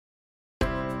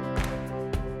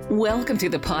Welcome to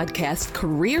the podcast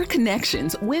Career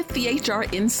Connections with the HR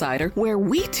Insider, where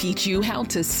we teach you how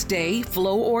to stay,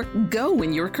 flow, or go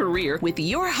in your career with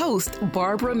your host,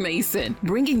 Adyre Mason,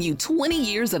 bringing you 20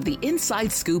 years of the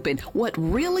inside scoop and what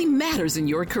really matters in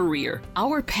your career.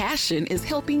 Our passion is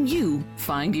helping you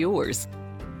find yours.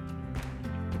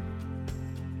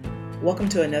 Welcome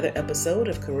to another episode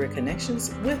of Career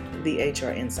Connections with the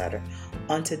HR Insider.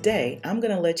 On today, I'm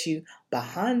going to let you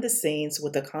behind the scenes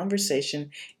with a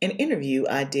conversation and interview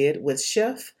I did with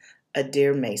Chef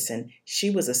Adyre Mason. She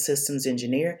was a systems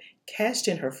engineer, cashed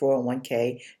in her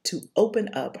 401k to open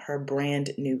up her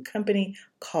brand new company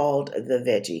called The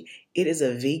Veggie. It is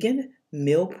a vegan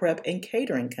meal prep and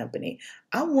catering company.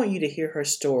 I want you to hear her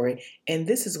story, and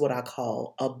this is what I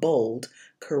call a bold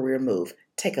career move.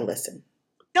 Take a listen.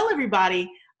 Tell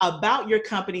everybody about your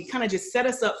company, kind of just set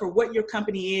us up for what your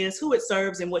company is, who it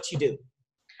serves, and what you do.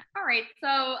 All right,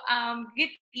 so good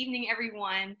evening,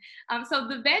 everyone. So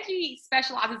the Veggie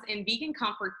specializes in vegan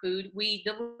comfort food. We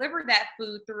deliver that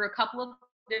food through a couple of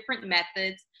different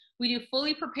methods. We do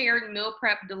fully prepared meal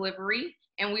prep delivery,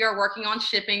 and we are working on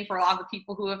shipping for a lot of the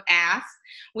people who have asked.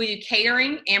 We do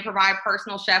catering and provide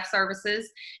personal chef services.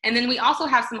 And then we also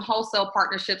have some wholesale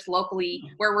partnerships locally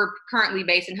where we're currently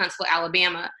based in Huntsville,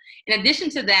 Alabama. In addition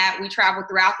to that, we travel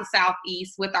throughout the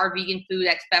Southeast with our vegan food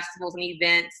at festivals and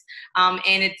events.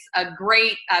 And it's a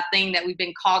great thing that we've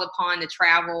been called upon to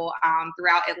travel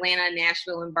throughout Atlanta,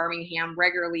 Nashville, and Birmingham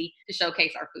regularly to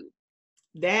showcase our food.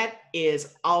 That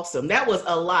is awesome. That was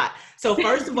a lot. So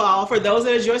first of all, for those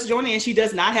that are just joining in, she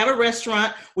does not have a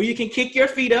restaurant where you can kick your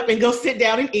feet up and go sit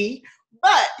down and eat,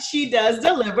 but she does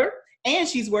deliver and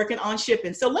she's working on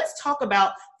shipping. So let's talk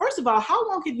about, first of all, how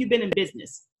long have you been in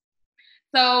business?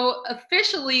 So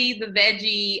officially, the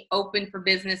Veggie opened for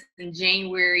business in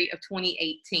January of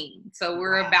 2018. So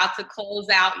we're about to close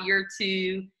out year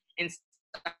 2 and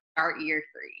start year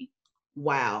 3.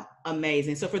 Wow.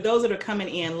 Amazing. So for those that are coming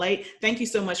in late, thank you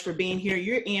so much for being here.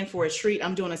 You're in for a treat.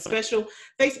 I'm doing a special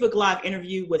Facebook Live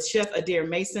interview with Chef Adyre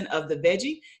Mason of The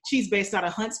Veggie. She's based out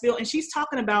of Huntsville, and she's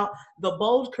talking about the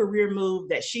bold career move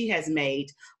that she has made.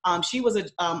 She was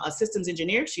a systems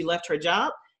engineer. She left her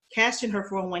job, cashed in her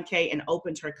 401k, and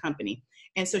opened her company.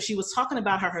 And so she was talking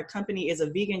about how her company is a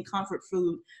vegan comfort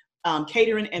food,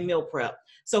 catering and meal prep.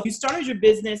 So you started your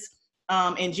business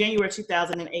in January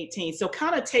 2018. So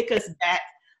kind of take us back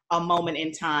a moment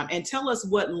in time and tell us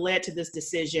what led to this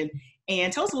decision,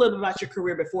 and tell us a little bit about your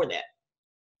career before that.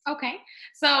 Okay.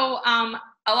 So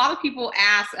a lot of people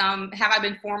ask, have I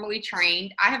been formally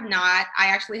trained? I have not. I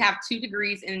actually have 2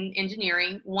 degrees in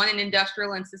engineering, one in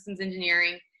industrial and systems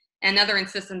engineering, another in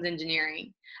systems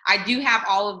engineering. I do have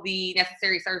all of the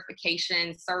necessary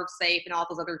certifications, ServSafe, and all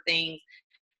those other things.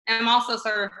 And I'm also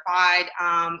certified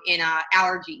in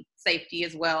allergy safety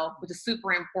as well, which is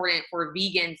super important for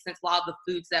vegans since a lot of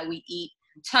the foods that we eat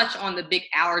touch on the big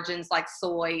allergens like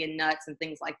soy and nuts and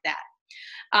things like that.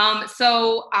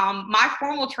 So my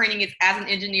formal training is as an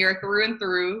engineer through and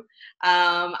through.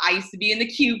 I used to be in the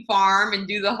cube farm and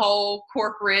do the whole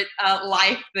corporate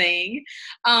life thing.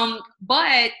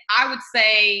 But I would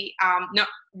say, no,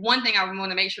 one thing I want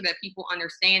to make sure that people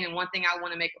understand, and one thing I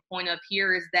want to make a point of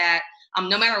here is that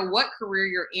no matter what career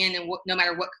you're in and no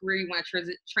matter what career you want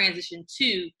to transition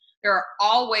to, there are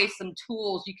always some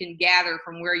tools you can gather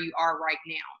from where you are right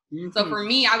now. Mm-hmm. So for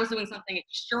me, I was doing something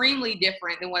extremely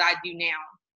different than what I do now.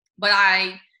 But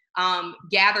I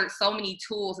gathered so many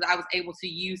tools that I was able to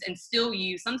use and still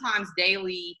use, sometimes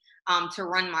daily, to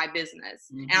run my business.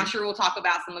 Mm-hmm. And I'm sure we'll talk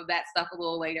about some of that stuff a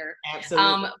little later.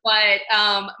 Absolutely. But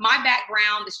my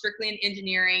background is strictly in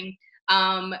engineering.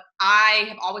 I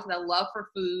have always had a love for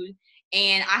food.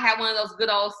 And I had one of those good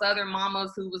old Southern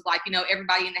mamas who was like,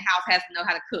 everybody in the house has to know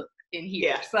how to cook in here.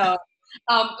 Yeah. So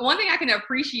one thing I can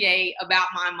appreciate about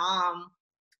my mom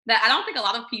that I don't think a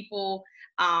lot of people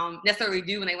necessarily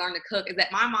do when they learn to cook is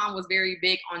that my mom was very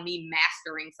big on me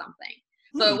mastering something.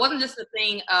 So it wasn't just a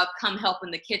thing of come help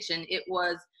in the kitchen. It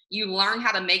was you learn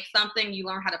how to make something, you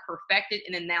learn how to perfect it,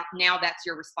 and then now that's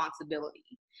your responsibility.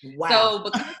 Wow. So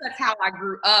because that's how I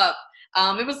grew up,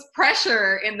 it was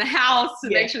pressure in the house to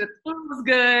make sure that the food was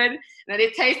good, that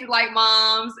it tasted like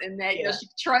mom's, and that she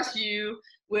could trust you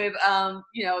with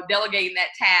delegating that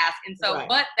task. And so,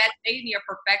 but that made me a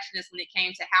perfectionist when it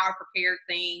came to how I prepared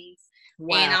things.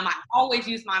 Wow. And I always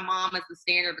use my mom as the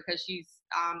standard because she's,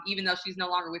 even though she's no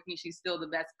longer with me, she's still the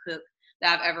best cook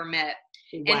that I've ever met.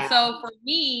 Wow. And so for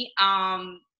me,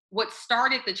 what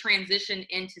started the transition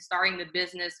into starting the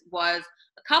business was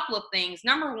a couple of things.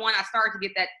 Number one, I started to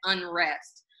get that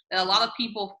unrest that a lot of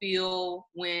people feel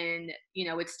when,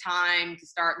 it's time to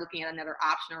start looking at another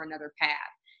option or another path.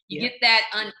 You get that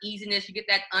uneasiness, you get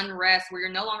that unrest where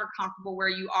you're no longer comfortable where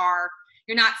you are.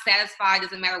 You're not satisfied.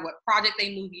 Doesn't matter what project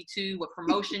they move you to, what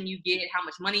promotion you get, how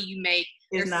much money you make.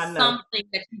 There's something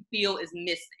that you feel is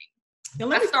missing. Now,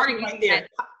 let me start right there.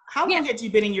 How long had you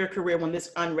been in your career when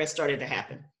this unrest started to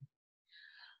happen?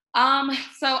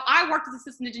 So I worked as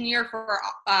assistant engineer for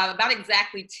about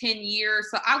exactly 10 years.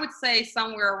 So I would say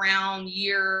somewhere around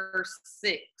year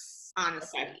 6,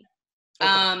 honestly.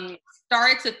 Okay.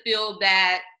 Started to feel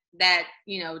that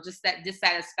just that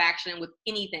dissatisfaction with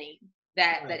anything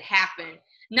that happened.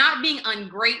 Not being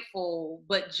ungrateful,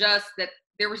 but just that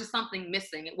there was just something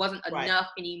missing. It wasn't enough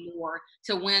anymore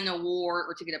to win an award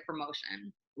or to get a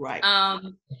promotion. Right.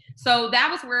 So that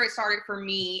was where it started for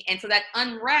me. And so that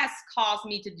unrest caused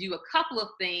me to do a couple of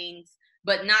things,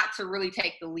 but not to really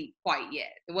take the leap quite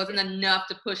yet. It wasn't enough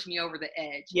to push me over the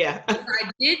edge. Yeah. What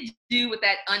I did do with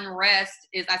that unrest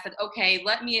is I said, okay,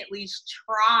 let me at least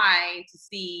try to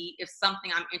see if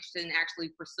something I'm interested in actually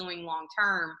pursuing long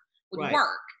term would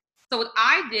work. So what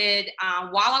I did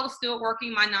while I was still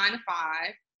working my 9 to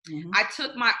 5, I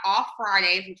took my off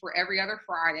Fridays, which were every other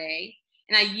Friday,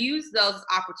 and I used those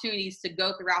opportunities to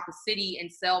go throughout the city and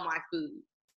sell my food.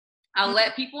 I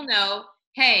let people know,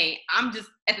 hey, at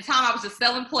the time I was just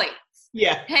selling plates.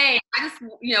 Yeah. Hey,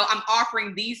 I'm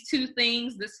offering these 2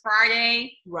 things this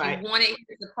Friday. Right. You want it,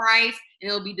 here's the price, and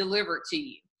it'll be delivered to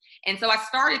you. And so I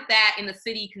started that in the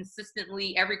city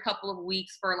consistently every couple of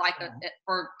weeks for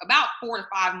for about 4 to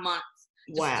 5 months,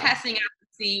 just testing out to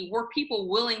see were people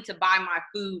willing to buy my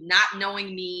food, not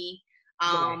knowing me,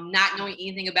 not knowing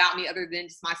anything about me other than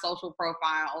just my social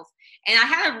profiles. And I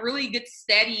had a really good,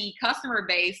 steady customer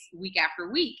base week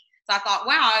after week. So I thought,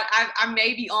 wow, I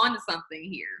may be on to something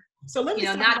here. So let me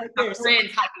not right my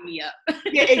friends hyping me up.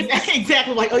 Yeah,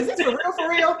 exactly. Like, oh, is this for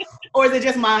real? Or is it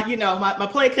just my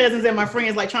play cousins and my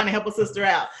friends like trying to help a sister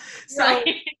out? So,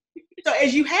 so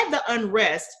as you had the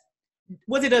unrest,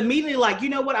 was it immediately like, you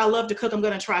know what, I love to cook, I'm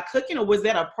going to try cooking? Or was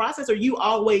that a process, or you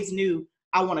always knew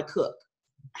I want to cook?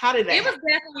 How did that happen?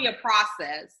 Was definitely a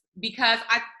process, because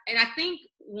I think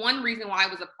one reason why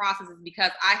it was a process is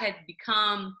because I had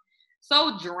become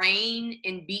so drained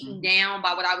and beaten down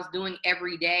by what I was doing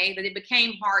every day that it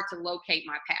became hard to locate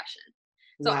my passion.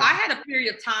 So I had a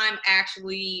period of time,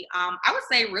 actually, I would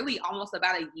say really almost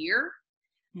about a year,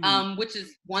 which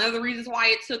is one of the reasons why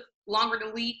it took longer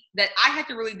to leap, that I had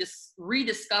to really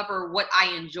rediscover what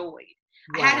I enjoyed.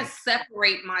 I had to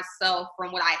separate myself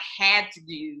from what I had to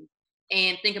do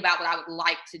and think about what I would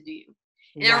like to do.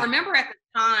 And I remember at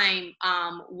the time,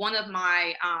 one of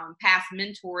my past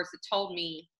mentors had told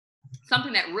me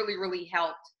something that really, really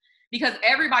helped, because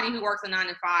everybody who works a 9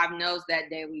 to 5 knows that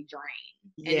daily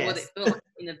drain and what it feels like at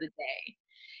the end of the day.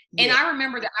 And I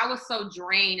remember that I was so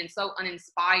drained and so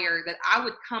uninspired that I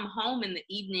would come home in the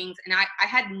evenings and I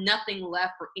had nothing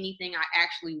left for anything I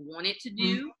actually wanted to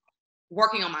do,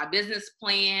 working on my business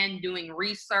plan, doing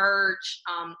research,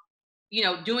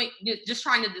 just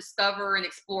trying to discover and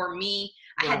explore me.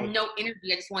 I had no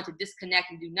energy. I just wanted to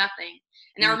disconnect and do nothing.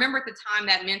 And I remember at the time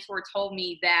that mentor told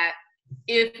me that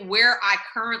if where I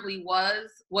currently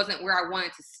wasn't where I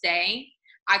wanted to stay,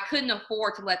 I couldn't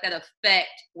afford to let that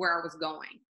affect where I was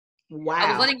going. Wow.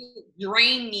 I was letting it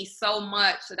drain me so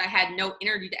much that I had no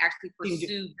energy to actually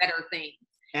pursue better things.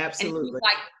 Absolutely. And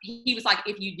he was like,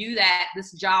 if you do that,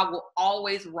 this job will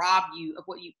always rob you of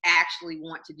what you actually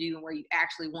want to do and where you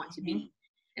actually want to be.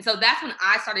 And so that's when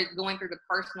I started going through the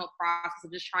personal process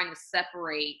of just trying to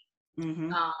separate,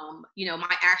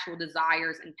 my actual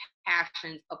desires and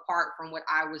passions apart from what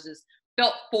I was just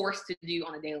felt forced to do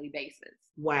on a daily basis.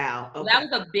 Wow. Okay. So that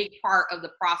was a big part of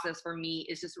the process for me,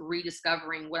 is just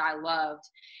rediscovering what I loved.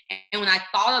 And when I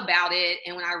thought about it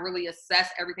and when I really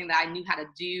assessed everything that I knew how to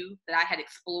do, that I had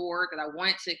explored, that I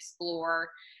wanted to explore,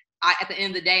 at the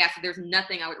end of the day, I said, there's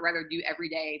nothing I would rather do every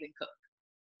day than cook.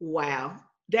 Wow.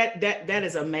 That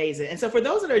is amazing. And so for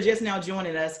those that are just now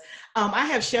joining us, I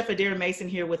have Chef Adyre Mason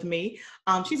here with me.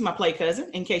 She's my play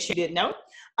cousin, in case you didn't know.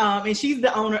 And she's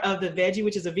the owner of the Veggie,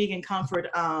 which is a vegan comfort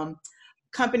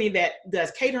company that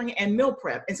does catering and meal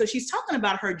prep. And so she's talking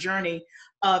about her journey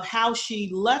of how she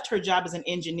left her job as an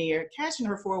engineer, cashing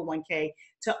her 401k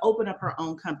to open up her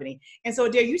own company. And so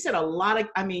Adyre, you said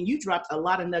you dropped a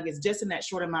lot of nuggets just in that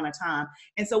short amount of time.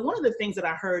 And so one of the things that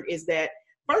I heard is that,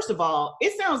 first of all,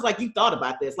 it sounds like you thought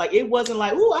about this. Like, it wasn't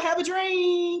like, oh, I have a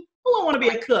dream. Oh, I want to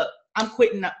be a cook. I'm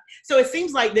quitting up. So it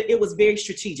seems like that it was very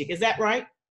strategic. Is that right?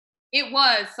 It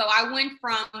was. So I went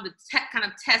from the kind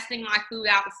of testing my food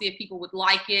out to see if people would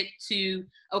like it to,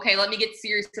 okay, let me get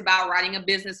serious about writing a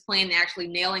business plan and actually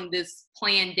nailing this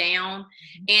plan down.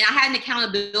 And I had an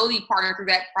accountability partner through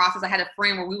that process. I had a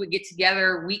friend where we would get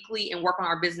together weekly and work on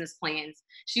our business plans.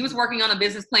 She was working on a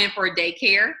business plan for a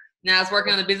daycare, and I was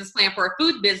working on a business plan for a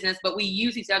food business, but we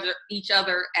use each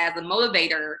other as a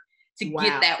motivator to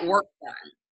get that work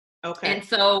done. Okay. And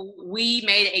so we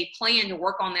made a plan to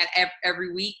work on that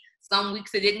every week. Some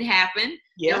weeks it didn't happen.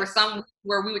 There were some weeks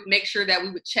where we would make sure that we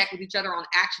would check with each other on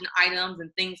action items and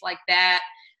things like that.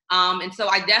 And so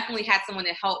I definitely had someone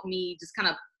to help me, just kind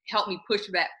of help me push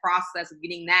through that process of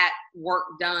getting that work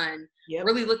done,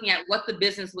 really looking at what the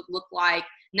business would look like,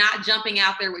 not jumping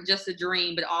out there with just a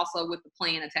dream, but also with the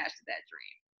plan attached to that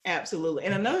dream. Absolutely.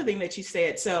 And another thing that you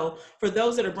said, so for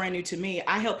those that are brand new to me,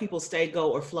 I help people stay,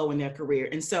 go, or flow in their career.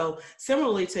 And so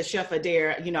similarly to Chef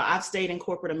Adyre, you know, I've stayed in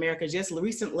corporate America, just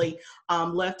recently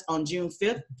left on June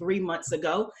 5th, 3 months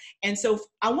ago. And so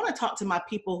I want to talk to my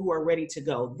people who are ready to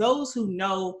go, those who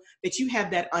know that you have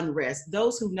that unrest,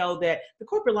 those who know that the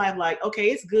corporate life, like,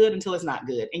 okay, it's good until it's not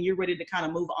good, and you're ready to kind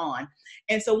of move on.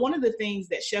 And so one of the things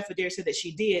that Chef Adyre said that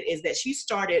she did is that she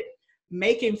started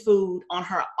making food on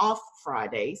her off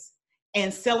Fridays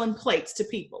and selling plates to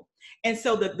people. And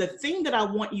so the thing that I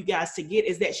want you guys to get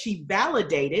is that she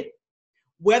validated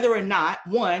whether or not,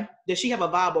 one, does she have a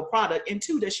viable product, and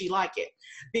two, does she like it?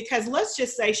 Because let's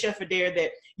just say, Chef Adyre,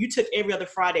 that you took every other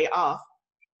Friday off,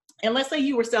 and let's say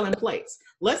you were selling plates.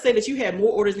 Let's say that you had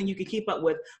more orders than you could keep up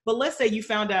with, but let's say you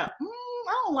found out,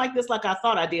 I don't like this like I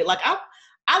thought I did. Like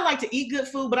I like to eat good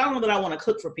food, but I don't know that I want to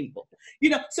cook for people. You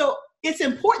know, so it's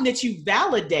important that you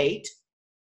validate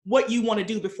what you want to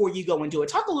do before you go and do it.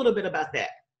 Talk a little bit about that.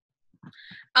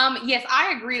 Yes,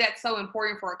 I agree. That's so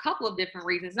important for a couple of different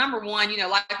reasons. Number one, you know,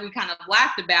 like we kind of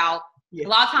laughed about, a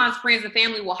lot of times friends and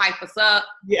family will hype us up.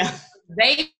 Yeah.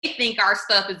 They think our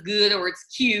stuff is good or it's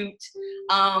cute.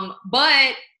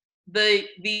 But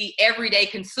the everyday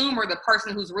consumer, the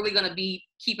person who's really going to be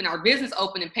keeping our business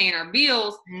open and paying our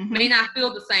bills, may not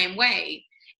feel the same way.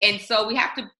 And so we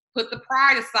have to put the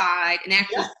pride aside and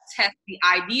actually test the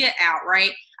idea out,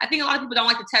 right? I think a lot of people don't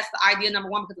like to test the idea, number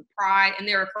one, because of pride, and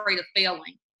they're afraid of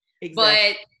failing.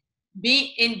 Exactly. But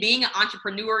being an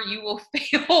entrepreneur, you will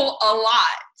fail a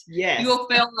lot. Yes. You will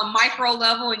fail on a micro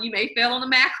level, and you may fail on a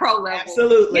macro level.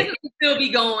 Absolutely. Business will still be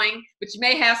going, but you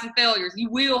may have some failures. You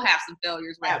will have some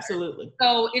failures. Rather. Absolutely.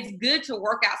 So it's good to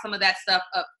work out some of that stuff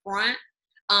up front.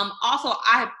 Also,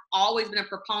 I have always been a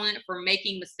proponent for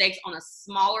making mistakes on a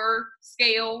smaller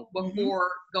scale before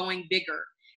going bigger.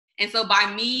 And so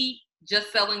by me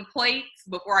just selling plates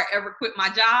before I ever quit my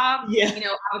job, you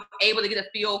know, I was able to get a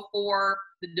feel for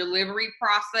the delivery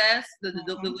process, the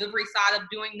delivery side of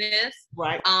doing this,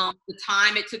 the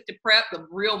time it took to prep, the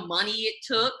real money it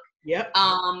took.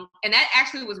 And that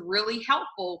actually was really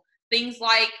helpful. Things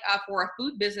like for a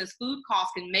food business, food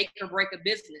costs can make or break a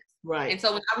business. Right. And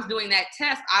so when I was doing that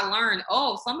test, I learned,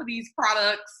 some of these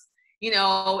products, you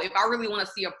know, if I really want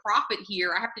to see a profit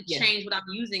here, I have to change what I'm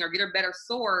using or get a better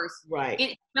source. Right.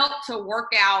 It helped to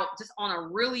work out just on a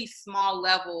really small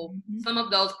level, some of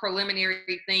those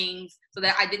preliminary things so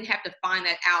that I didn't have to find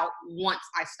that out once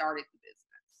I started the business.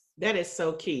 That is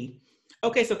so key.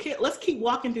 Okay, so let's keep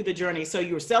walking through the journey. So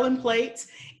you were selling plates.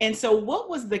 And so what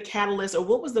was the catalyst, or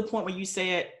what was the point where you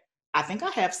said, I think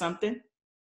I have something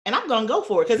and I'm going to go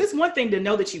for it? Because it's one thing to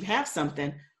know that you have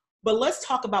something, but let's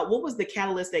talk about what was the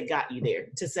catalyst that got you there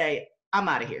to say, I'm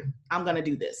out of here. I'm going to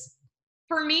do this.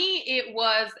 For me, it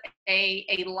was a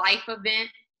life event,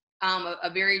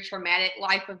 a very traumatic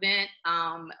life event.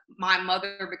 My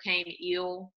mother became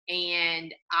ill,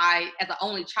 and I, as the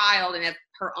only child and as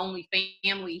her only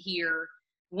family here,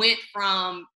 went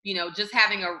from, you know, just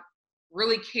having a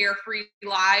really carefree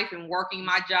life and working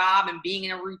my job and being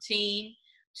in a routine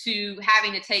to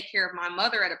having to take care of my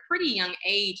mother at a pretty young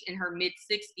age in her mid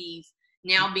 60s,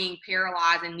 now being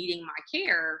paralyzed and needing my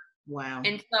care. Wow.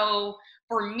 And so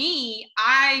for me,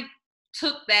 I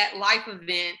took that life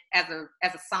event as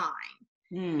a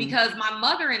sign. Because my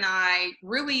mother and I,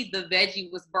 really the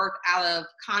Veggie was birthed out of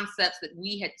concepts that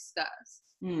we had discussed.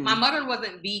 My mother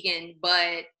wasn't vegan,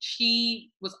 but she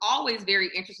was always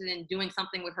very interested in doing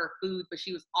something with her food, but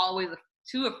she was always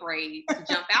too afraid to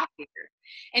jump out there.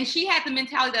 And she had the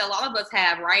mentality that a lot of us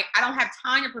have, right? I don't have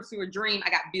time to pursue a dream. I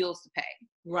got bills to pay.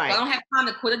 Right. So I don't have time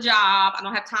to quit a job. I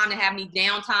don't have time to have any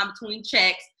downtime between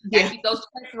checks. I keep those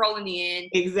checks rolling in.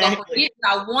 Exactly. So forget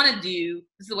what I want to do.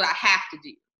 This is what I have to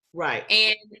do. Right.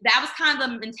 And that was kind of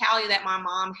the mentality that my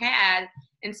mom had.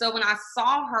 And so when I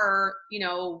saw her, you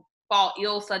know, fall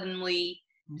ill suddenly,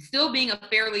 still being a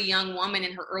fairly young woman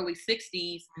in her early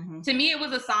 60s, to me, it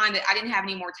was a sign that I didn't have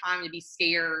any more time to be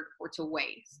scared or to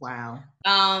waste. Wow.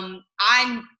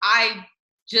 I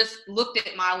just looked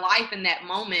at my life in that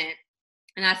moment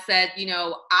and I said, you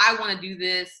know, I want to do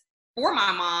this for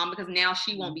my mom because now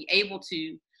she won't be able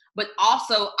to. But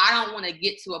also, I don't want to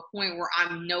get to a point where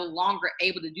I'm no longer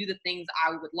able to do the things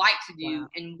I would like to do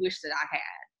and wish that I had.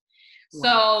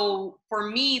 So for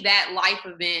me, that life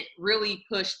event really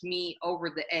pushed me over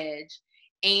the edge.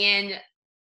 And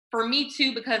for me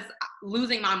too, because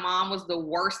losing my mom was the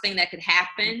worst thing that could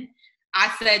happen,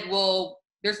 I said, well,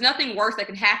 there's nothing worse that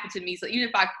can happen to me. So even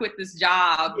if I quit this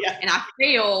job and I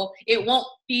fail, it won't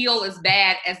feel as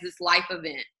bad as this life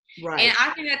event. Right. And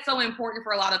I think that's so important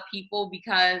for a lot of people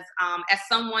because as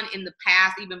someone in the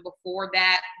past, even before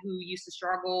that, who used to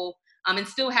struggle and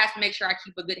still has to make sure I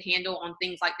keep a good handle on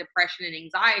things like depression and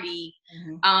anxiety,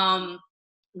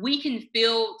 we can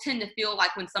tend to feel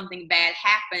like when something bad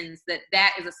happens,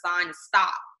 that is a sign to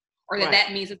stop, or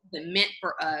that means it isn't meant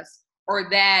for us, or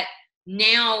that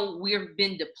now we've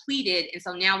been depleted, and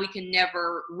so now we can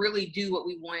never really do what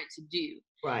we wanted to do.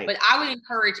 Right. But I would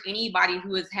encourage anybody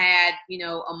who has had, you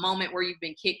know, a moment where you've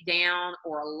been kicked down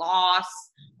or a loss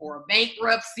or a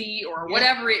bankruptcy or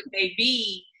whatever it may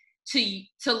be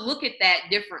to look at that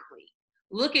differently.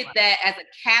 Look at that as a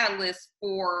catalyst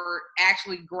for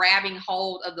actually grabbing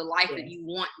hold of the life that you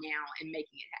want now and making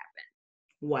it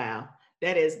happen. Wow.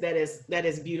 That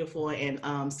is beautiful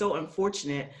and so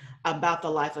unfortunate about the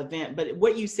life event. But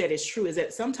what you said is true, is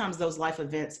that sometimes those life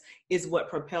events is what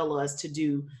propel us to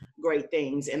do great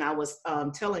things. And I was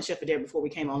telling Chef Adyre before we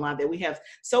came on live that we have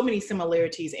so many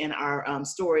similarities in our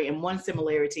story. And one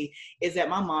similarity is that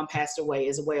my mom passed away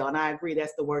as well. And I agree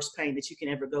that's the worst pain that you can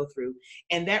ever go through.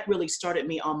 And that really started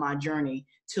me on my journey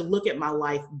to look at my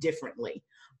life differently.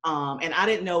 And I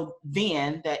didn't know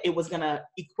then that it was going to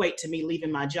equate to me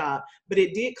leaving my job, but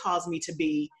it did cause me to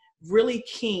be really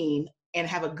keen and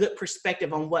have a good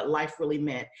perspective on what life really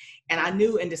meant. And I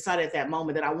knew and decided at that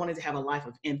moment that I wanted to have a life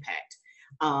of impact,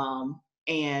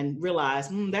 and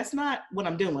realized that's not what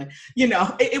I'm doing. You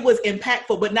know, it was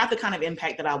impactful, but not the kind of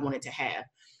impact that I wanted to have.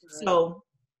 Right. So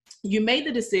you made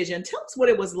the decision. Tell us what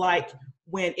it was like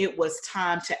when it was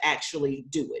time to actually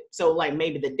do it. So like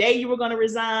maybe the day you were going to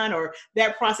resign or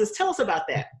that process. Tell us about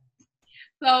that.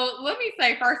 So let me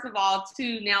say, first of all,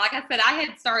 too, now, like I said, I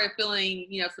had started feeling,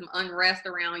 you know, some unrest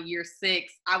around year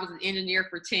 6. I was an engineer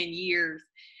for 10 years.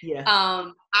 Yeah.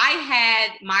 I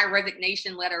had my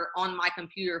resignation letter on my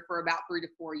computer for about 3 to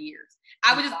 4 years.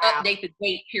 I would just update the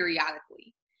date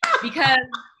periodically because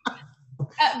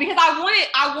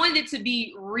I wanted it to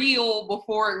be real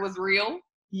before it was real.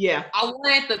 Yeah. I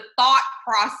wanted the thought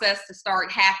process to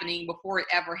start happening before it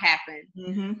ever happened.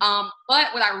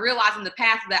 But what I realized in the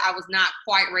past is that I was not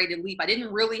quite ready to leave. I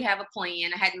didn't really have a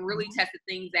plan. I hadn't really tested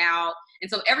things out. And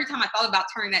so every time I thought about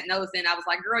turning that notice in, I was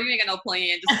like, girl, you ain't got no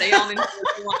plan. Just stay on in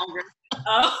longer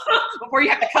before you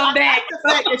have to come back. The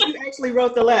fact that you actually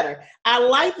wrote the letter. I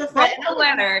like the fact. The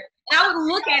letter. And I would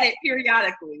look at it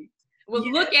periodically.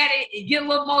 Look at it and get a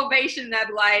little motivation, and I'd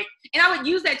be like, and I would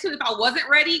use that too if I wasn't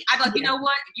ready. I'd be like, you know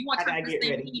what? If you want to turn this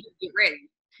thing, you need to get ready.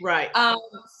 Right.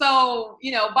 So,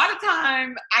 you know, by the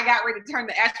time I got ready to turn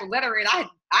the actual letter in, I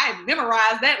had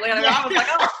memorized that letter. I was like,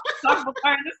 oh, I'm going to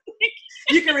turn this thing.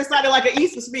 You can recite it like an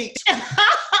Easter speech.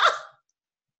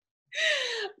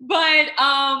 But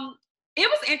it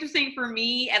was interesting for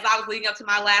me as I was leading up to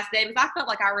my last day because I felt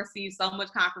like I received so much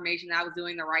confirmation that I was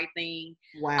doing the right thing.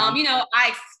 Wow. You know, I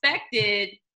expected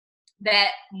that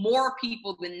more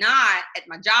people than not at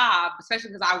my job,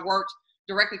 especially because I worked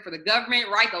directly for the government,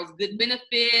 right? Those good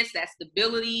benefits, that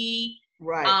stability.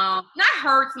 Right. And I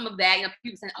heard some of that, you know,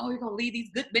 people saying, oh, you're going to leave these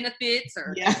good benefits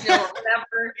or, you know, or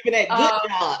whatever. That good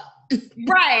job.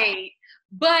 Right.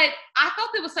 But I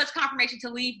felt it was such confirmation to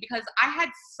leave because I had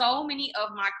so many of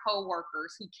my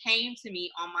coworkers who came to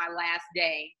me on my last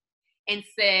day and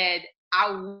said,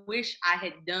 I wish I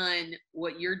had done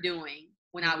what you're doing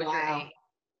when I was your age.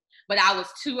 But I was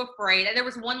too afraid. And there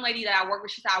was one lady that I worked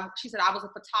with, she said I was a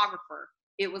photographer.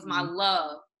 It was my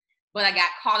love. But I got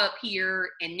caught up here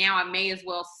and now I may as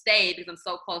well stay because I'm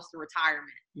so close to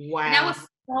retirement. Wow. And that was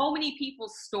so many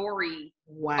people's story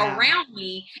around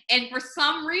me. And for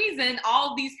some reason,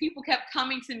 all of these people kept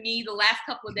coming to me the last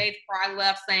couple of days before I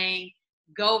left saying,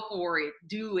 go for it,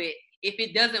 do it. If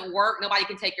it doesn't work, nobody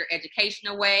can take your education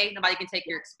away. Nobody can take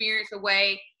your experience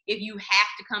away. If you have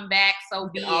to come back, so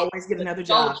be it. Always get another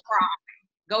job.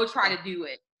 Go try to do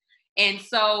it. And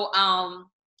so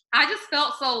I just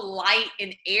felt so light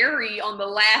and airy on the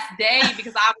last day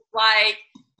because I was like,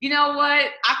 you know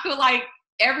what? I feel like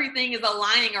everything is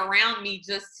aligning around me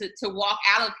just to walk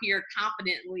out of here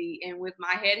confidently and with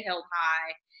my head held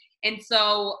high. And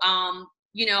so,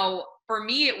 you know, for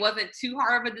me, it wasn't too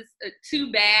hard of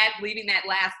too bad leaving that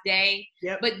last day,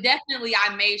 but definitely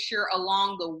I made sure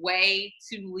along the way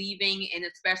to leaving, and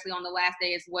especially on the last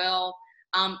day as well.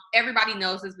 Everybody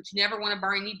knows this, but you never want to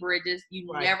burn any bridges.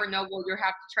 You never know where you'll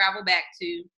have to travel back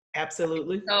to.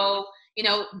 Absolutely. So, you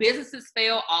know, businesses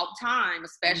fail all the time,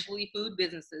 especially food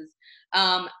businesses.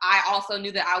 I also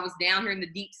knew that I was down here in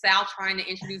the deep South trying to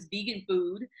introduce vegan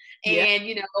food, and,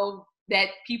 you know, that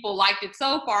people liked it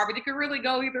so far, but it could really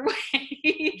go either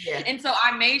way. And so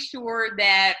I made sure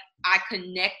that I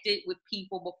connected with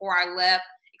people before I left,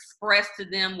 expressed to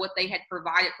them what they had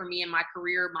provided for me in my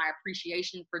career, my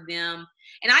appreciation for them.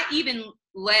 And I even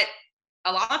let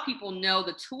a lot of people know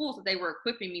the tools that they were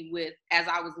equipping me with as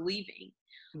I was leaving.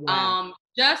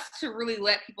 Just to really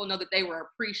let people know that they were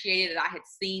appreciated, that I had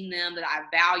seen them, that I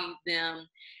valued them.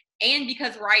 And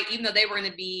because, even though they were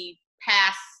going to be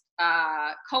past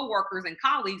co-workers and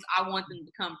colleagues, I want them to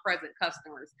become present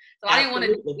customers. So I didn't want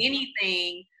to do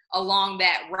anything along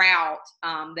that route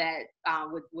that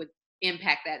would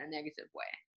impact that in a negative way.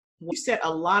 You said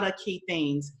a lot of key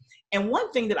things. And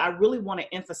one thing that I really want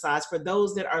to emphasize for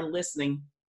those that are listening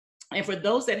and for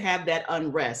those that have that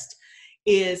unrest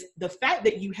is the fact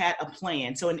that you had a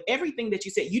plan. So in everything that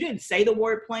you said, you didn't say the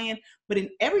word plan, but in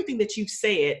everything that you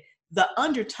said, the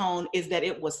undertone is that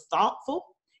it was thoughtful,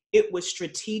 it was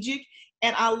strategic.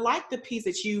 And I like the piece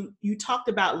that you talked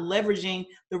about leveraging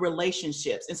the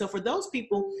relationships. And so for those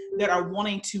people that are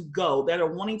wanting to go, that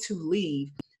are wanting to leave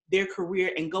their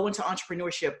career and go into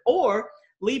entrepreneurship, or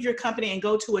leave your company and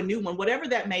go to a new one, whatever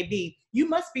that may be, you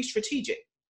must be strategic.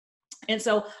 And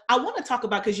so I want to talk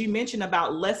about, because you mentioned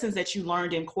about lessons that you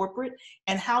learned in corporate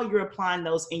and how you're applying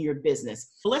those in your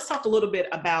business. So let's talk a little bit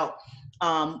about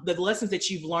the lessons that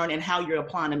you've learned and how you're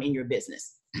applying them in your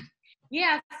business.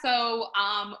 Yeah, so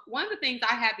one of the things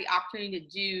I had the opportunity to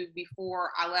do before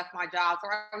I left my job, so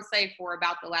I would say for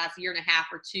about the last year and a half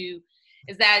or two,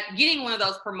 is that getting one of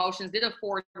those promotions did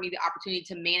afford me the opportunity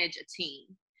to manage a team.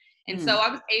 And so I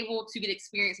was able to get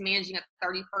experience managing a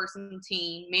 30-person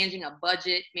team, managing a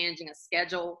budget, managing a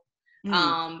schedule,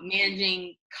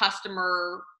 managing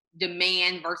customer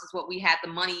demand versus what we had the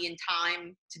money and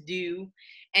time to do.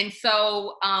 And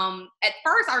so at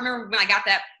first, I remember when I got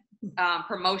that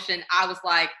promotion, I was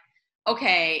like,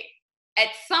 okay, at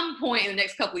some point in the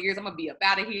next couple of years, I'm gonna be up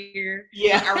out of here.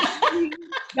 I really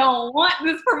don't want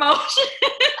this promotion.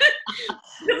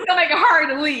 It's gonna make it hard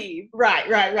to leave. Right.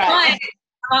 But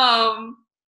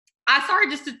I started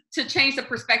just to change the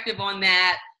perspective on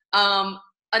that.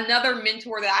 Another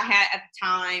mentor that I had at the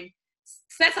time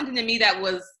said something to me that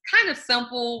was kind of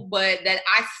simple, but that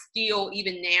I still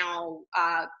even now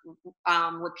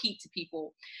repeat to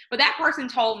people. But that person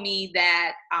told me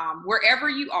that wherever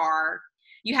you are,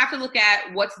 you have to look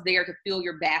at what's there to fill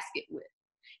your basket with.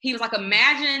 He was like,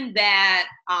 imagine that,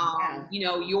 you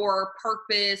know, your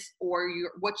purpose or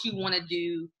what you want to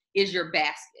do is your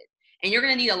basket. And you're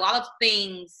going to need a lot of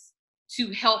things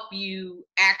to help you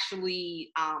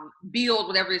actually build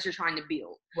whatever it is you're trying to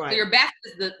build. Right. So your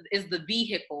basket is the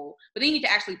vehicle, but then you need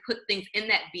to actually put things in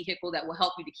that vehicle that will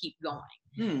help you to keep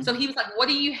going. So he was like, what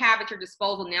do you have at your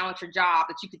disposal now at your job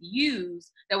that you could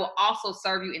use that will also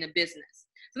serve you in a business?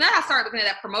 So then I started looking at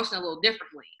that promotion a little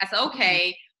differently. I said,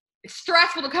 okay, it's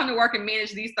stressful to come to work and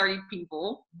manage these 30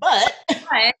 people, but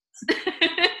I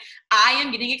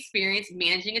am getting experience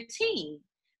managing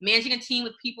a team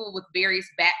with people with various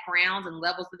backgrounds and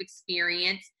levels of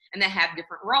experience and that have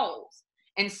different roles.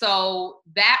 And so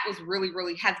that was really,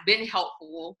 really has been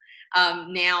helpful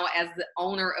now as the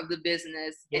owner of the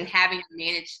business and having to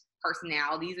manage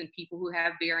personalities and people who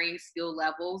have varying skill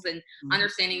levels and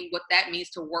understanding what that means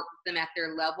to work with them at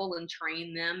their level and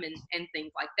train them and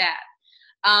things like that.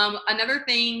 Another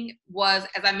thing was,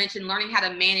 as I mentioned, learning how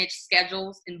to manage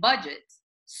schedules and budgets.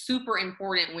 Super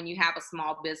important when you have a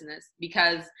small business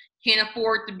because you can't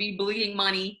afford to be bleeding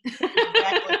money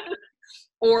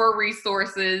or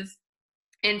resources.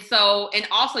 And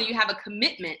also you have a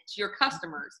commitment to your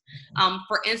customers.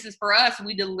 For instance, for us,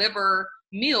 we deliver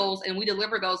meals and we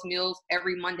deliver those meals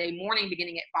every Monday morning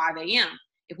beginning at 5 a.m.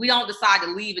 If we don't decide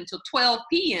to leave until 12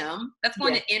 p.m., that's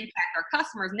going to impact our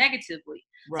customers negatively.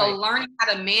 Right. So learning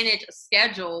how to manage a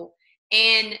schedule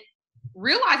and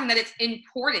realizing that it's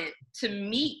important to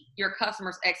meet your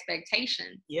customers'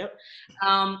 expectations. Yep.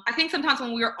 I think sometimes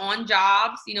when we're on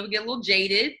jobs, we get a little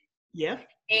jaded. Yeah.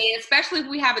 And especially if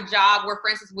we have a job where, for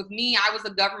instance, with me, I was a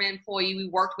government employee. We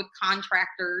worked with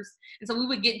contractors. And so we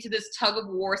would get into this tug of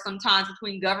war sometimes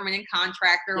between government and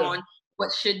contractor on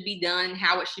what should be done,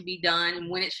 how it should be done, and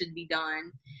when it should be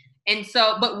done. And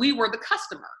so, but we were the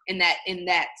customer in that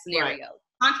scenario.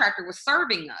 Right. Contractor was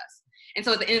serving us. And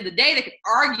so at the end of the day, they could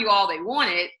argue all they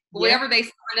wanted, but whatever they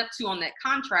signed up to on that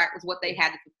contract was what they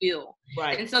had to fulfill.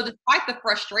 Right. And so despite the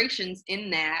frustrations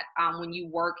in that, when you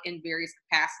work in various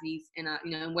capacities in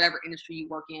in whatever industry you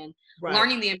work in,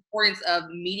 learning the importance of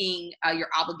meeting your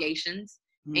obligations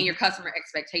and your customer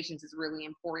expectations is really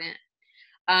important.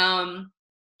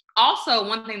 Also,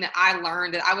 one thing that I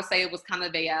learned that I would say it was kind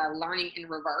of a learning in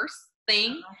reverse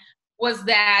thing was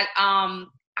that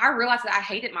I realized that I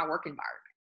hated my work environment.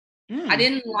 I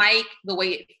didn't like the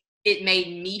way it made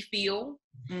me feel.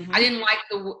 I didn't like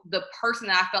the person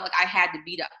that I felt like I had to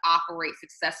be to operate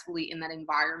successfully in that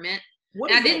environment.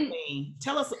 What does that mean?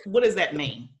 Tell us, what does that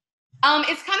mean?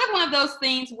 It's kind of one of those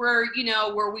things where,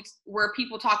 where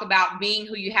people talk about being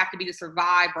who you have to be to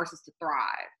survive versus to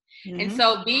thrive. And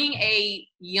so being a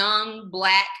young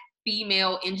Black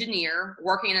female engineer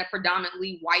working in a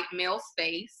predominantly white male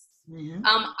space,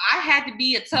 I had to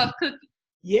be a tough cookie.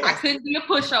 Yes. I couldn't be a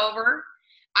pushover.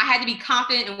 I had to be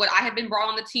confident in what I had been brought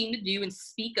on the team to do and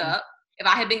speak up. If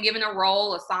I had been given a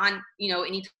role, assigned,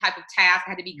 any type of task,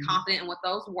 I had to be confident in what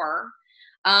those were.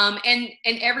 And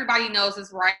everybody knows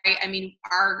this, right? I mean,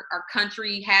 our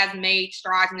country has made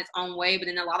strides in its own way, but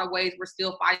in a lot of ways, we're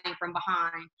still fighting from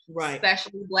behind,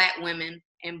 especially Black women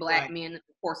and Black men, of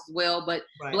course, as well. But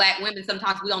Black women,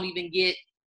 sometimes we don't even get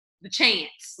the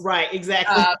chance. Right,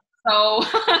 exactly. So,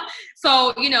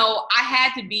 I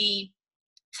had to be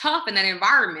tough in that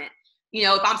environment.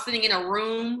 If I'm sitting in a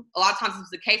room, a lot of times it was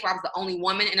the case where I was the only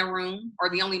woman in a room or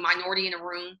the only minority in a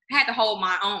room. I had to hold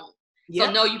my own. Yep.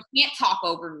 So no, you can't talk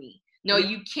over me. No,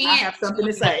 you can't. I have something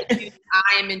to say.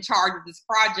 I am in charge of this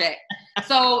project.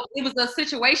 So it was a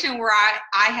situation where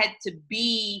I had to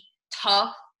be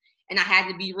tough and I had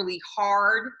to be really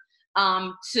hard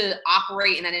to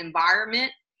operate in that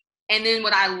environment. And then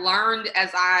what I learned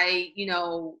as I,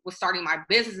 was starting my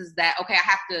business is that, okay, I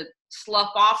have to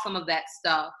slough off some of that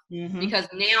stuff because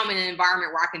now I'm in an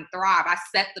environment where I can thrive. I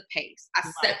set the pace. I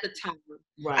set the tone.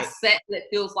 I set what it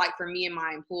feels like for me and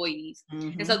my employees.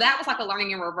 And so that was like a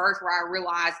learning in reverse where I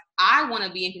realized I want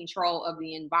to be in control of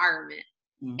the environment.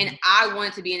 And I want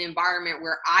it to be an environment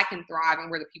where I can thrive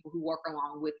and where the people who work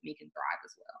along with me can thrive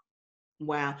as well.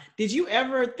 Wow. Did you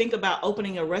ever think about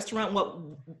opening a restaurant?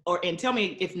 And tell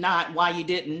me, if not, why you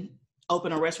didn't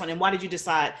open a restaurant, and why did you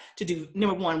decide to do,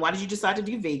 number one, why did you decide to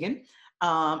do vegan?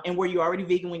 And were you already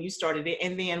vegan when you started it?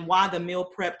 And then why the meal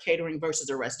prep catering versus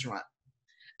a restaurant?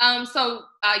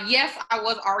 Yes, I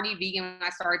was already vegan when I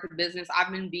started the business.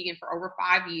 I've been vegan for over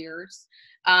 5 years.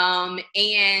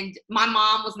 And my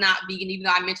mom was not vegan, even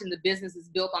though I mentioned the business is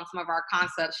built on some of our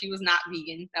concepts. She was not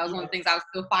vegan. That was one of the things I was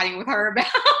still fighting with her about,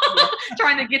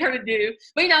 trying to get her to do.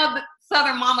 But the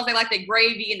Southern mamas, they like their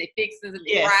gravy and their fixins and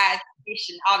their fried fish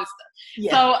and all this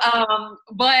stuff. So,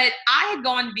 but I had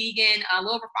gone vegan a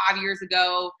little over 5 years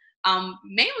ago,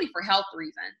 mainly for health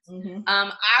reasons.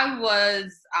 I was,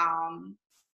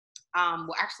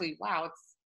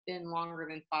 it's been longer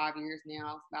than 5 years now.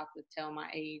 I was about to tell my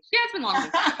age. Yeah, it's been longer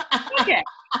than 5 years. Okay.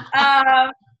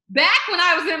 Back when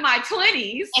I was in my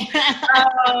 20s,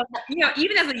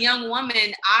 even as a young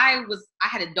woman, I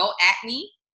had adult acne.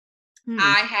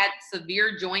 I had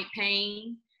severe joint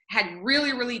pain, had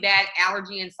really, really bad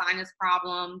allergy and sinus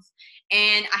problems,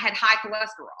 and I had high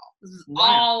cholesterol. This was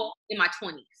all in my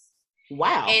 20s.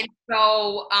 Wow. And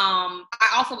so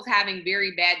I also was having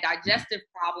very bad digestive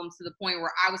problems to the point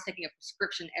where I was taking a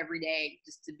prescription every day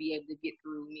just to be able to get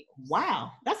through meals.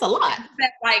 Wow. That's a lot.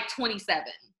 That's like 27,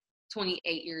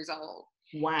 28 years old.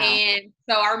 Wow. And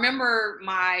so I remember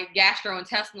my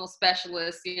gastrointestinal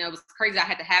specialist, it was crazy. I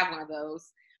had to have one of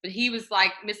those. But he was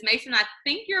like, Miss Mason, I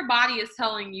think your body is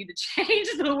telling you to change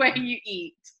the way you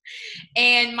eat.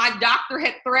 And my doctor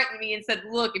had threatened me and said,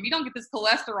 look, if you don't get this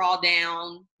cholesterol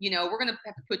down, we're going to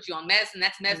have to put you on medicine.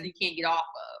 That's medicine you can't get off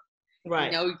of.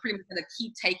 Right. You pretty much got to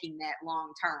keep taking that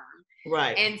long term.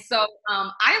 Right. And so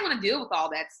I didn't want to deal with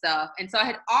all that stuff. And so I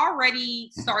had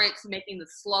already started making the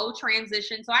slow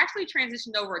transition. So I actually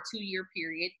transitioned over a 2-year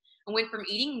period. I went from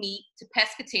eating meat to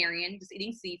pescatarian, just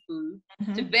eating seafood,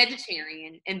 to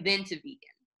vegetarian, and then to vegan.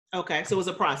 Okay, so it was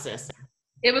a process.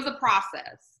 It was a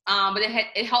process, but it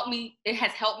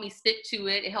has helped me stick to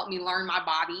it. It helped me learn my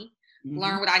body.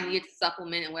 learn what I needed to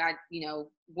supplement and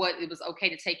what it was okay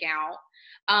to take out.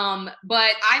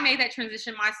 But I made that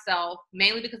transition myself,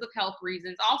 mainly because of health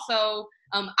reasons. Also,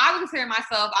 I would consider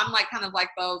myself, I'm like kind of like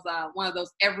those, one of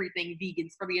those everything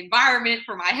vegans, for the environment,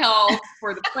 for my health,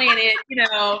 for the planet,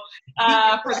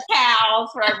 for the cows,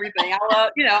 for everything. I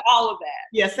love, all of that.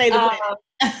 Yeah, save the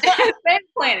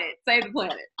planet. Save the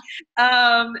planet.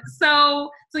 So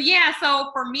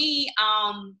for me,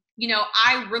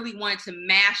 I really wanted to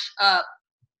mash up,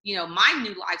 my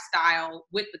new lifestyle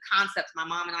with the concepts my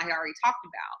mom and I had already talked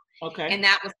about. Okay. And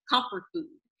that was comfort food.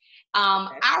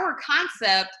 Our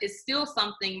concept is still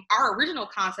something, our original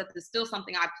concept is still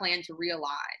something I plan to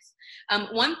realize.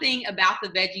 One thing about the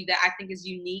Veggie that I think is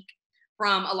unique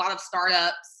from a lot of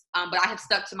startups, but I have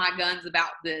stuck to my guns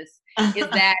about this, is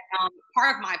that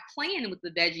part of my plan with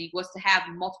the Veggie was to have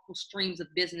multiple streams of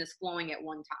business flowing at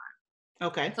one time.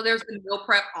 Okay. So there's the meal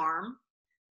prep arm.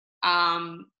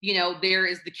 There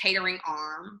is the catering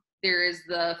arm. There is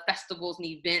the festivals and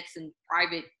events and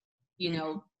private,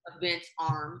 events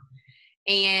arm.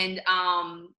 And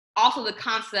also the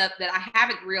concept that I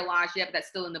haven't realized yet, but that's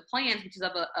still in the plans, which is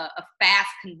of a fast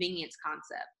convenience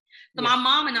concept. So my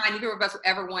mom and I, neither of us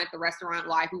ever wanted the restaurant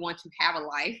life. We want to have a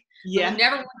life. Yeah. So we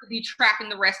never want to be trapped in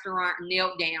the restaurant and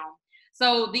nailed down.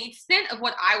 So the extent of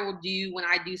what I will do when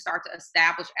I do start to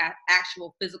establish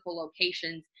actual physical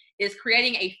locations is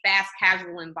creating a fast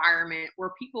casual environment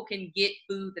where people can get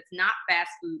food that's not fast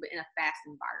food, but in a fast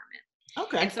environment.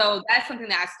 Okay. And so that's something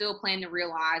that I still plan to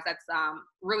realize. That's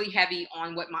really heavy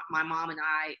on what my mom and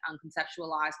I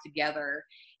conceptualized together.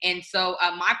 And so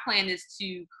my plan is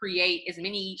to create as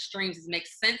many streams as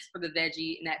makes sense for the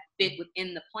Veggie and that fit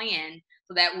within the plan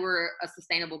so that we're a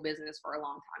sustainable business for a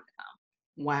long time to come.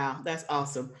 Wow, that's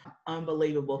awesome.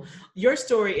 Unbelievable. Your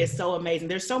story is so amazing.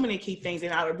 There's so many key things,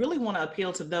 and I really want to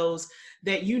appeal to those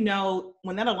that,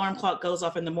 when that alarm clock goes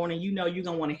off in the morning, you're going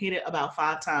to want to hit it about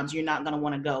 5 times. You're not going to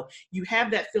want to go. You have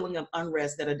that feeling of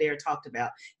unrest that Adyre talked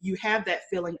about. You have that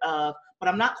feeling of, but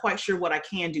I'm not quite sure what I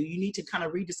can do. You need to kind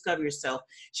of rediscover yourself.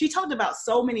 She talked about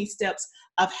so many steps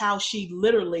of how she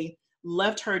literally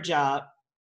left her job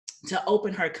to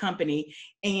open her company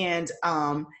and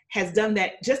has done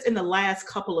that just in the last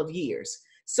couple of years.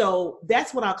 So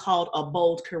that's what I called a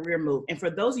bold career move. And for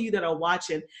those of you that are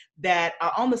watching that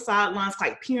are on the sidelines,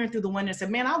 like peering through the window and say,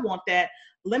 man, I want that.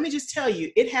 Let me just tell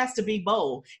you, it has to be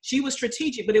bold. She was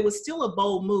strategic, but it was still a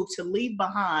bold move to leave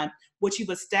behind what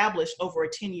you've established over a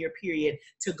 10-year period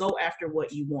to go after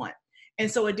what you want.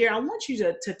 And so Adyre, I want you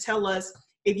to tell us,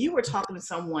 if you were talking to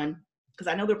someone, because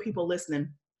I know there are people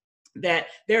listening that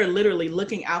they're literally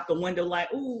looking out the window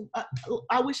like, ooh,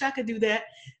 I wish I could do that.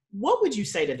 What would you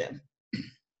say to them?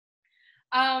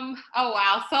 Oh,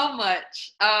 wow. So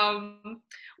much.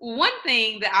 One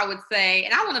thing that I would say,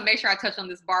 and I want to make sure I touch on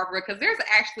this, Barbara, because there's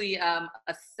actually a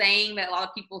saying that a lot of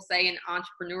people say in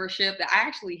entrepreneurship that I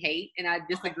actually hate and I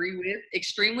disagree with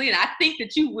extremely. And I think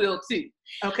that you will too.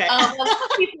 Okay. A lot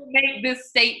of people make this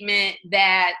statement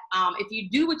that if you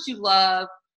do what you love,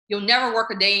 you'll never work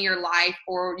a day in your life,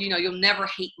 or, you'll never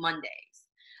hate Mondays.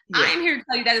 Yeah. I am here to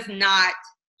tell you that is not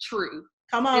true.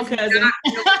 Come on, cousin.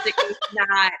 It's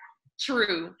not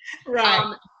true.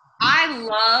 Right. I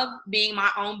love being my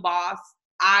own boss.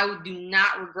 I do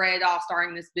not regret at all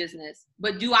starting this business.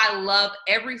 But do I love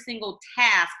every single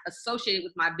task associated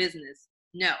with my business?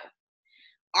 No.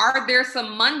 Are there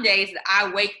some Mondays that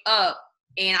I wake up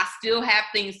and I still have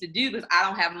things to do because I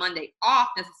don't have Monday off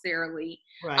necessarily?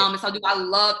 Right. And so do I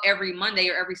love every Monday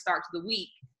or every start to the week?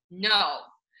 No.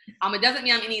 It doesn't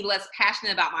mean I'm any less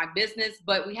passionate about my business,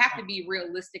 but we have to be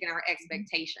realistic in our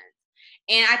expectations.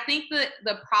 And I think that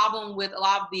the problem with a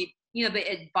lot of the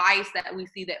advice that we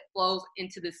see that flows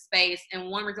into this space, and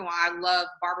one reason why I love,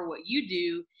 Barbara, what you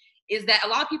do, is that a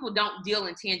lot of people don't deal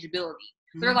in tangibility.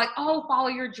 Mm-hmm. They're like, oh, follow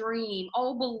your dream.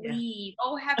 Oh, believe. Yeah.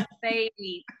 Oh, have faith.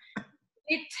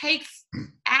 It takes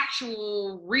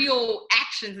actual real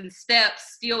actions and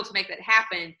steps still to make that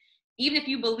happen. Even if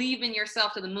you believe in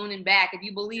yourself to the moon and back, if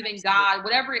you believe in God,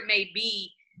 whatever it may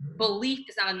be, belief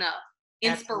is not enough.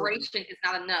 Inspiration is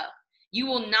not enough. You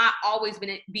will not always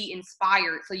be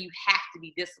inspired, so you have to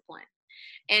be disciplined.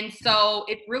 And so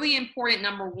it's really important,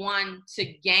 number one, to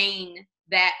gain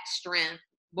that strength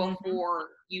before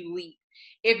you leap.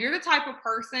 If you're the type of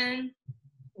person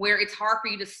where it's hard for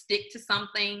you to stick to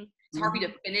something, it's hard for you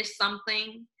to finish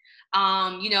something,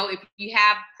 if you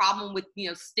have problem with,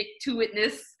 stick to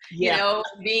itness,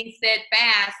 being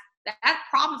steadfast, that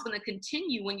problem is going to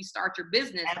continue when you start your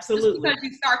business. Absolutely. Just because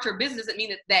you start your business doesn't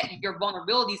mean that your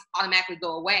vulnerabilities automatically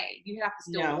go away. You have to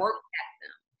still work at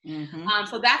them.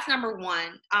 So that's number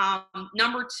one.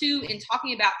 Number two, in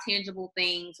talking about tangible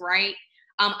things, right?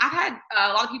 I've had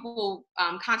a lot of people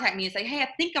contact me and say, hey, I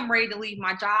think I'm ready to leave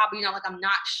my job. Like I'm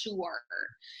not sure.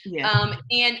 Yeah.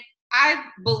 And I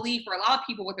believe for a lot of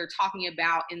people, what they're talking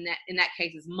about in that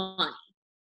case is money.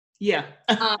 Yeah.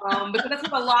 Because that's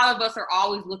what a lot of us are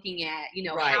always looking at,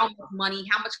 Right. how much money,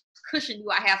 how much cushion do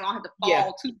I have so I don't have to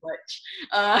fall too much.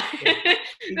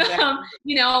 Exactly.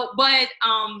 But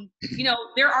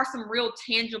there are some real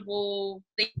tangible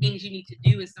things you need to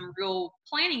do and some real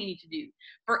planning you need to do.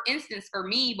 For instance, for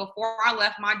me, before I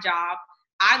left my job,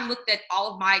 I looked at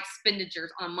all of my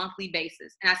expenditures on a monthly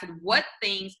basis. And I said, what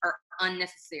things are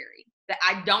unnecessary that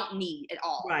I don't need at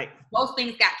all? Right. Those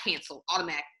things got canceled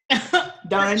automatically.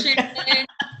 Done.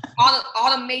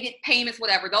 Automated payments,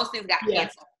 whatever. Those things got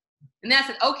canceled. And then I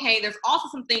said, okay, there's also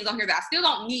some things on here that I still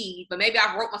don't need, but maybe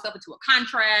I've wrote myself into a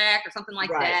contract or something like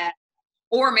that.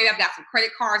 Or maybe I've got some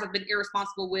credit cards I've been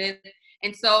irresponsible with.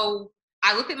 And so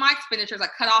I looked at my expenditures, I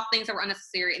cut off things that were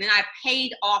unnecessary, and then I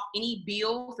paid off any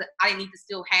bills that I didn't need to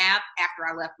still have after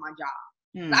I left my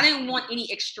job. So I didn't want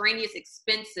any extraneous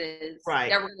expenses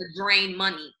that were going to drain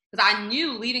money. Because I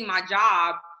knew leaving my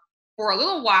job for a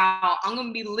little while, I'm going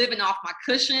to be living off my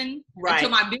cushion until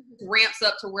my business ramps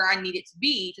up to where I need it to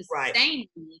be to sustain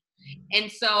me.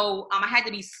 And so I had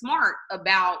to be smart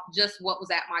about just what was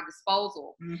at my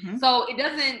disposal. So it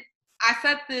doesn't, I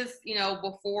said this,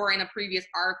 before in a previous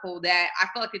article, that I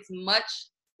feel like it's much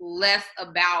less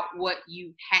about what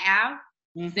you have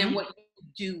than what you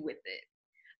do with it.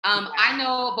 I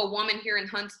know of a woman here in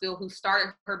Huntsville who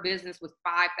started her business with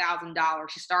 $5,000.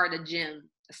 She started a gym,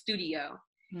 a studio.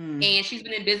 And she's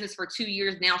been in business for 2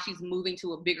 years now. She's moving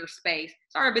to a bigger space.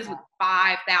 Started a business with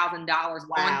 $5,000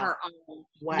 on her own,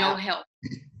 no help.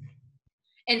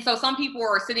 And so some people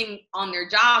are sitting on their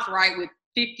jobs, right, with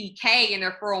 $50K in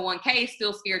their 401k,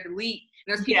 still scared to leave.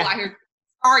 And there's people out here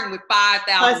starting with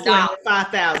 $5,000.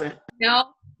 $5,000.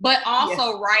 But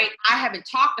also, right, I haven't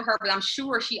talked to her, but I'm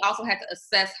sure she also had to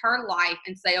assess her life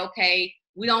and say, okay,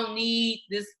 we don't need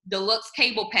this deluxe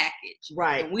cable package.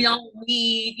 Right. And we don't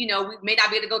need, we may not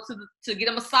be able to go to get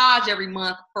a massage every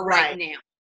month for right now.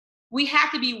 We have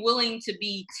to be willing to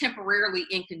be temporarily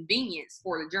inconvenienced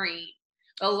for the dream.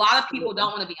 A lot of people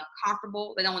don't want to be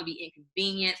uncomfortable. They don't want to be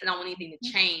inconvenienced. They don't want anything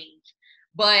to change.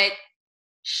 But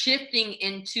shifting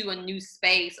into a new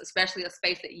space, especially a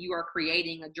space that you are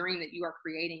creating, a dream that you are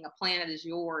creating, a plan that is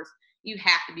yours, you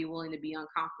have to be willing to be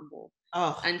uncomfortable.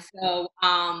 And so,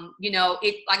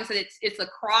 like I said, it's a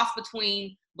cross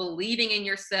between believing in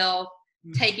yourself,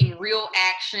 taking real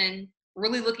action,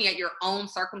 really looking at your own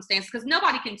circumstances, because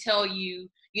nobody can tell you,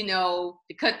 to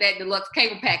cut that deluxe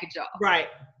cable package off. Right.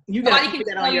 You got to do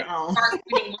that on your own. Start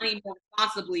spending money more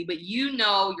responsibly, but your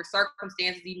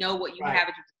circumstances, what you have at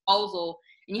your disposal,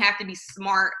 and you have to be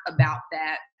smart about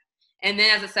that. And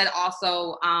then, as I said,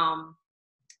 also,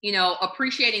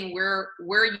 appreciating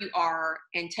where you are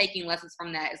and taking lessons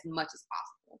from that as much as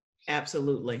possible.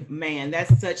 Absolutely, man.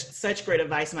 That's such great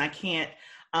advice, and I can't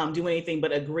do anything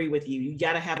but agree with you. You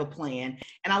got to have a plan,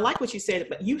 and I like what you said,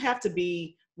 but you have to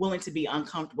be willing to be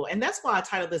uncomfortable, and that's why I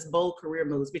titled this "Bold Career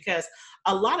Moves," because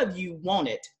a lot of you want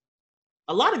it.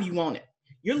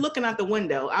 You're looking out the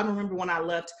window. I remember when I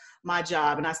left my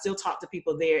job, and I still talk to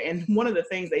people there. And one of the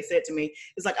things they said to me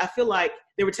is like, I feel like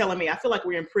they were telling me, I feel like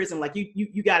we're in prison. Like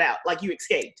you got out, like you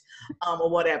escaped, or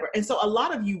whatever. And so a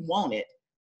lot of you want it,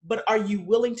 but are you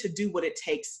willing to do what it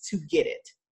takes to get it?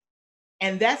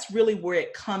 And that's really where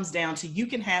it comes down to. You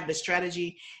can have the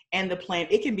strategy and the plan.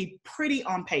 It can be pretty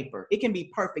on paper. It can be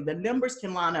perfect. The numbers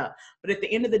can line up, but at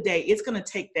the end of the day, it's going to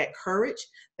take that courage,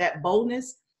 that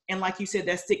boldness. And like you said,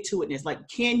 that stick-to-itness, like,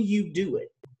 can you do it?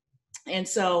 And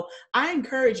so I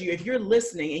encourage you, if you're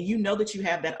listening and you know that you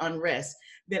have that unrest,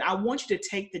 then I want you to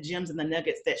take the gems and the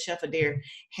nuggets that Chef Adyre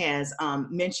has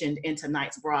mentioned in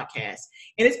tonight's broadcast.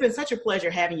 And it's been such a pleasure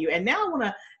having you. And now I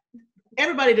want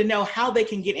everybody to know how they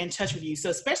can get in touch with you. So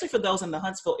especially for those in the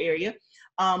Huntsville area,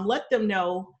 let them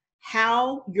know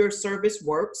how your service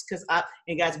works.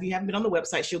 And guys, if you haven't been on the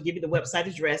website, she'll give you the website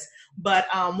address. But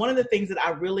one of the things that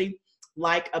I really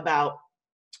like about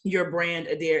your brand,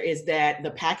 Adyre, is that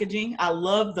the packaging. I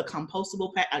love the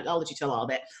compostable I'll let you tell all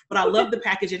that, but I love the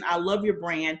packaging. I love your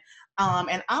brand.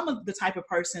 And I'm the type of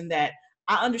person that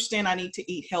I understand I need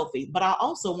to eat healthy, but I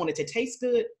also want it to taste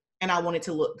good and I want it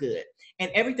to look good.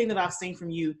 And everything that I've seen from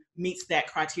you meets that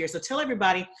criteria. So tell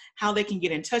everybody how they can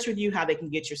get in touch with you, how they can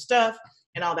get your stuff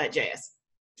and all that jazz.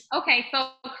 Okay,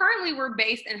 so currently we're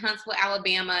based in Huntsville,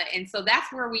 Alabama, and so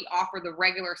that's where we offer the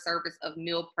regular service of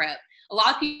meal prep. A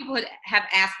lot of people have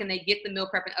asked, can they get the meal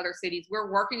prep in other cities?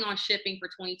 We're working on shipping for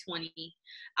 2020,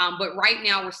 but right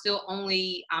now we're still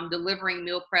only delivering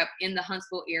meal prep in the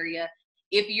Huntsville area.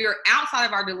 If you're outside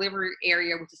of our delivery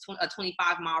area, which is a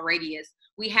 25-mile radius,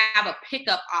 we have a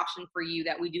pickup option for you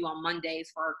that we do on Mondays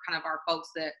for kind of our folks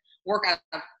that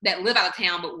live out of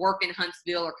town but work in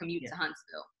Huntsville or commute to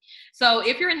Huntsville. So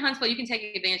if you're in Huntsville, you can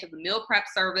take advantage of the meal prep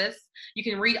service. You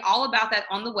can read all about that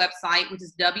on the website, which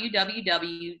is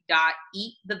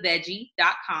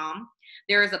www.eattheveggie.com.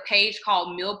 There is a page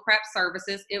called Meal Prep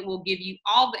Services. It will give you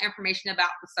all the information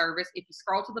about the service. If you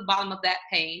scroll to the bottom of that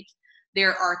page,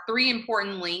 there are 3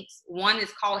 important links. One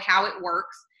is called How It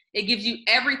Works. It gives you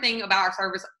everything about our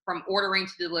service from ordering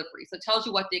to delivery. So it tells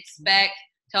you what to expect,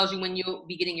 tells you when you'll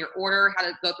be getting your order, how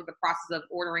to go through the process of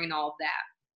ordering and all of that.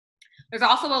 There's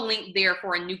also a link there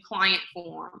for a new client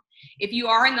form. If you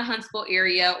are in the Huntsville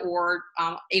area or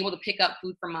able to pick up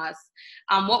food from us,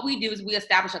 what we do is we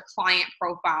establish a client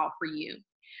profile for you.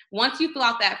 Once you fill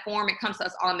out that form, it comes to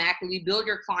us automatically. We build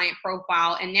your client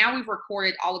profile, and now we've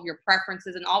recorded all of your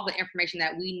preferences and all the information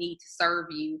that we need to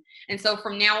serve you. And so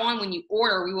from now on, when you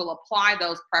order, we will apply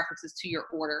those preferences to your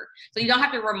order. So you don't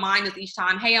have to remind us each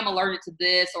time, hey, I'm allergic to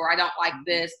this, or I don't like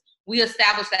this. We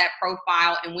establish that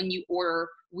profile, and when you order,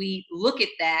 we look at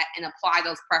that and apply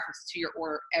those preferences to your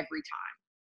order every time.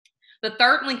 The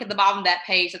third link at the bottom of that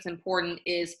page that's important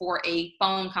is for a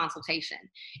phone consultation.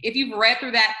 If you've read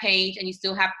through that page and you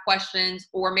still have questions,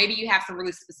 or maybe you have some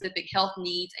really specific health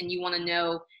needs and you want to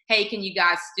know, hey, can you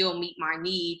guys still meet my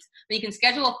needs? Then you can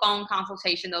schedule a phone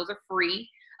consultation. Those are free.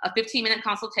 A 15-minute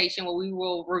consultation where we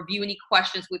will review any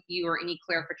questions with you or any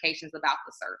clarifications about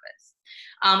the service.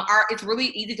 It's really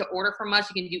easy to order from us.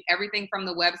 You can do everything from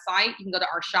the website. You can go to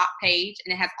our shop page,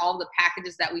 and it has all the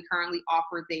packages that we currently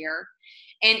offer there.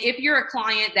 And if you're a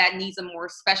client that needs a more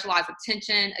specialized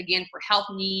attention, again, for health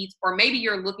needs, or maybe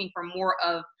you're looking for more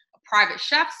of a private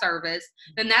chef service,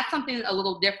 then that's something a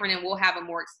little different, and we'll have a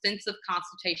more extensive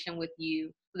consultation with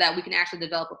you so that we can actually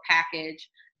develop a package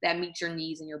that meets your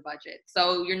needs and your budget.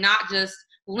 So you're not just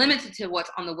limited to what's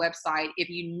on the website if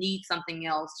you need something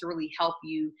else to really help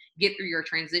you get through your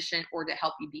transition or to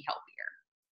help you be healthier.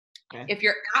 Okay. If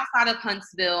you're outside of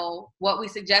Huntsville, what we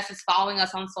suggest is following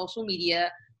us on social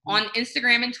media. On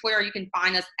Instagram and Twitter, you can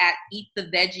find us at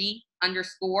eattheveggie_. And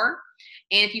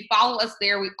if you follow us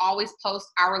there, we always post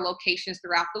our locations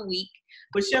throughout the week.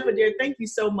 But Chef Adyre, thank you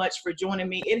so much for joining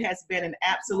me. It has been an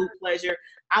absolute pleasure.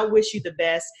 I wish you the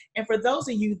best. And for those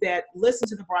of you that listen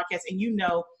to the broadcast and you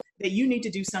know that you need to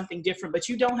do something different, but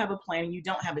you don't have a plan and you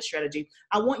don't have a strategy,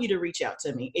 I want you to reach out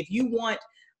to me. If you want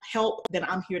help, then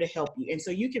I'm here to help you. And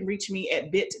so you can reach me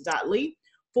at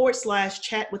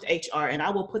bit.ly/chat-with-HR. And I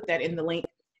will put that in the link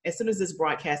as soon as this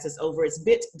broadcast is over. It's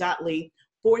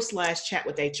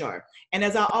bit.ly/chat-with-HR. And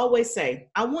as I always say,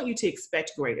 I want you to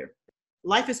expect greater.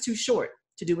 Life is too short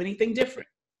to do anything different,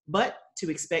 but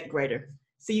to expect greater.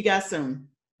 See you guys soon.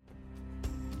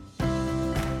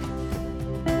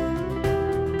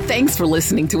 Thanks for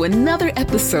listening to another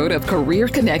episode of Career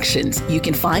Connections. You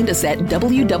can find us at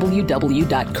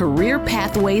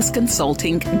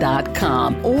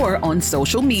www.careerpathwaysconsulting.com or on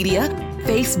social media,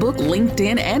 Facebook,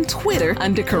 LinkedIn, and Twitter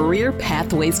under Career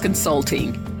Pathways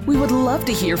Consulting. We would love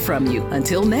to hear from you.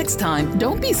 Until next time,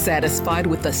 don't be satisfied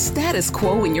with the status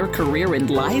quo in your career and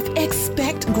life.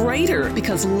 Expect greater,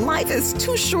 because life is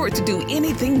too short to do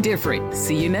anything different.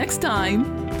 See you next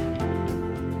time.